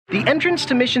The entrance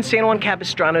to Mission San Juan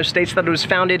Capistrano states that it was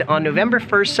founded on November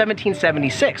 1st,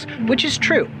 1776, which is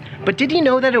true. But did you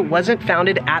know that it wasn't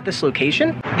founded at this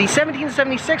location? The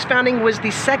 1776 founding was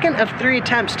the second of 3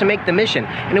 attempts to make the mission,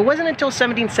 and it wasn't until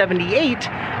 1778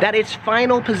 that its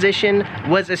final position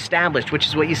was established, which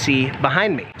is what you see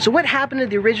behind me. So what happened to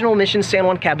the original Mission San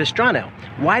Juan Capistrano?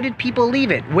 Why did people leave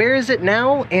it? Where is it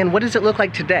now? And what does it look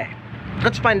like today?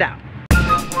 Let's find out.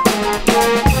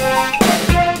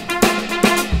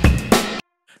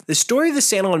 The story of the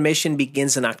San Juan Mission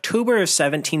begins in October of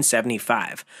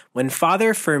 1775, when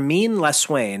Father Fermin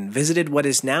Laswain visited what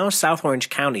is now South Orange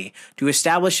County to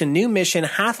establish a new mission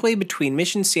halfway between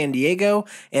Mission San Diego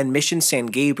and Mission San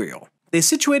Gabriel. They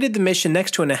situated the mission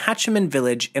next to an Ahachiman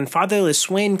village, and Father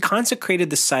Laswain consecrated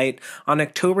the site on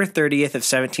October 30th of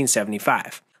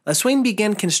 1775. Laswain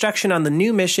began construction on the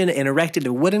new mission and erected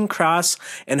a wooden cross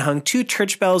and hung 2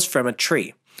 church bells from a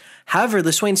tree. However,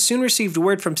 Laswain soon received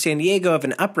word from San Diego of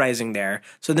an uprising there,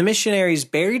 so the missionaries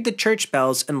buried the church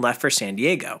bells and left for San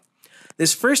Diego.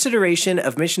 This first iteration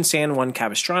of Mission San Juan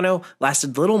Capistrano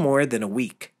lasted little more than a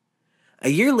week. A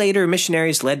year later,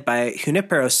 missionaries led by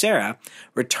Junipero Serra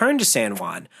returned to San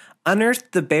Juan,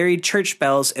 unearthed the buried church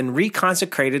bells, and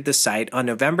reconsecrated the site on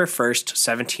November 1st,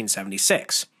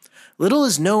 1776. Little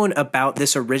is known about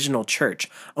this original church,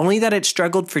 only that it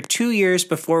struggled for 2 years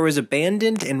before it was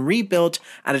abandoned and rebuilt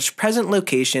at its present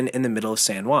location in the middle of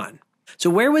San Juan. So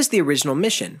where was the original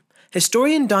mission?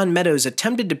 Historian Don Meadows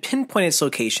attempted to pinpoint its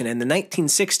location in the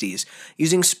 1960s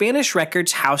using Spanish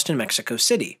records housed in Mexico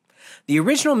City. The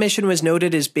original mission was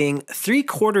noted as being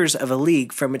 3/4 of a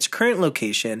league from its current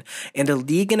location and 1.5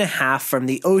 leagues from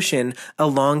the ocean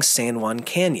along San Juan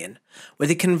Canyon.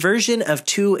 With a conversion of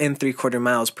 2 3/4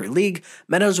 miles per league,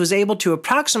 Meadows was able to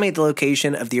approximate the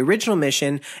location of the original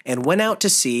mission and went out to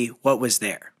see what was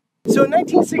there. So in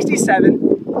 1967,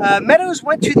 Meadows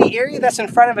went to the area that's in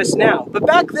front of us now, but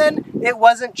back then it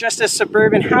wasn't just a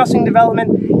suburban housing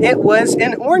development, it was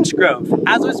an orange grove,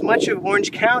 as was much of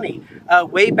Orange County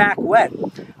way back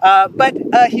when. But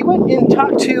he went and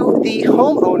talked to the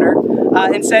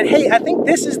homeowner and said, hey, I think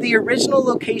this is the original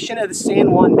location of the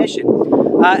San Juan Mission.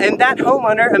 And that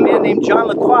homeowner, a man named John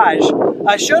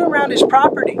LaQuage, showed him around his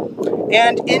property.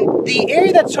 And in the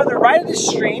area that's to the right of the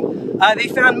stream, they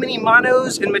found many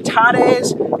manos and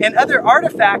metates and other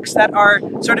artifacts that are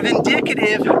sort of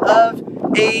indicative of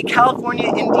a California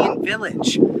Indian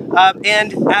village.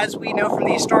 And as we know from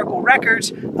the historical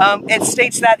records, it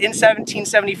states that in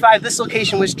 1775 this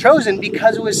location was chosen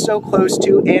because it was so close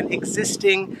to an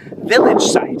existing village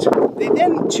site. They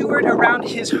then toured around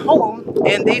his home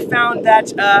and they found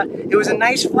that it was a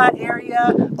nice flat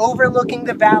area overlooking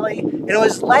the valley, and it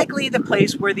was likely the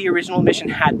place where the original mission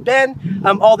had been,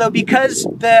 although because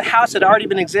the house had already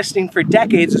been existing for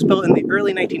decades, it was built in the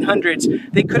early 1900s,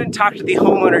 they couldn't talk to the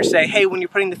homeowner, say, hey, when you're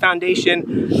putting the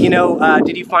foundation, you know,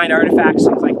 did you find artifacts,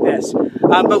 things like this.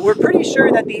 But we're pretty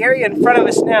sure that the area in front of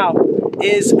us now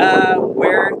is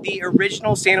where the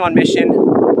original San Juan Mission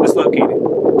was located.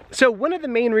 So one of the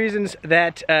main reasons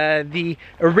that the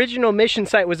original mission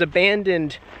site was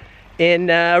abandoned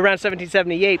in around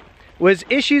 1778 was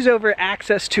issues over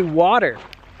access to water.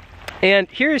 And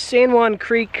here's San Juan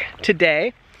Creek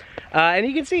today, and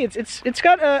you can see it's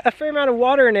got a fair amount of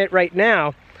water in it right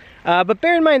now. But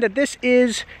bear in mind that this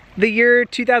is the year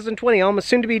 2020, almost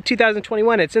soon to be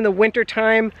 2021. It's in the winter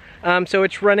time, so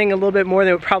it's running a little bit more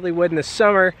than it probably would in the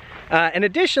summer. And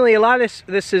additionally, a lot of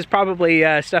this is probably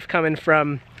stuff coming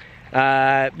from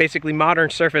basically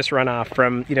modern surface runoff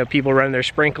from, you know, people running their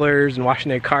sprinklers and washing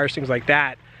their cars, things like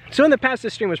that. So in the past,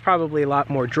 this stream was probably a lot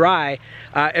more dry.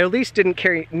 It at least didn't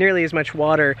carry nearly as much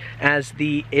water as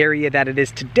the area that it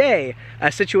is today,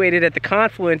 situated at the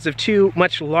confluence of 2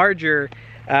 much larger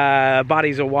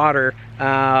bodies of water,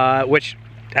 which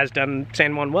has done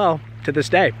San Juan well to this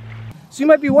day. So you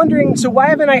might be wondering, so why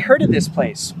haven't I heard of this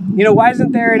place? You know, why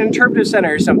isn't there an interpretive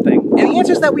center or something? And the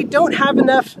answer is that we don't have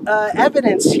enough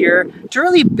evidence here to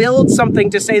really build something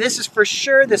to say this is for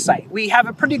sure the site. We have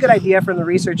a pretty good idea from the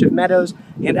research of Meadows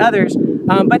and others,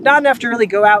 but not enough to really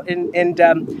go out and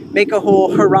make a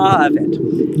whole hurrah of it.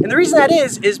 And the reason that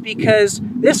is because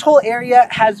this whole area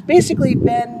has basically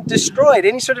been destroyed.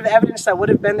 Any sort of evidence that would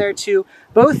have been there to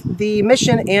both the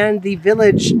mission and the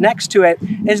village next to it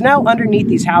is now underneath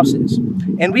these houses.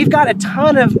 And we've got a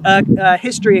ton of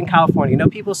history in California. You know,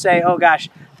 people say, oh gosh,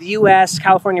 the US,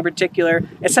 California in particular,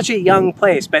 it's such a young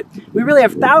place, but we really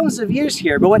have thousands of years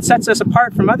here. But what sets us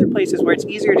apart from other places where it's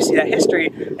easier to see that history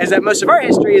is that most of our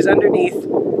history is underneath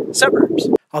suburbs.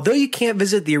 Although you can't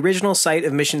visit the original site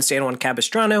of Mission San Juan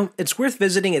Capistrano, it's worth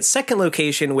visiting its second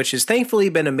location, which has thankfully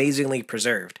been amazingly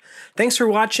preserved. Thanks for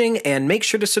watching, and make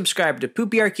sure to subscribe to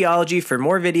Poopy Archaeology for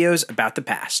more videos about the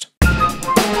past.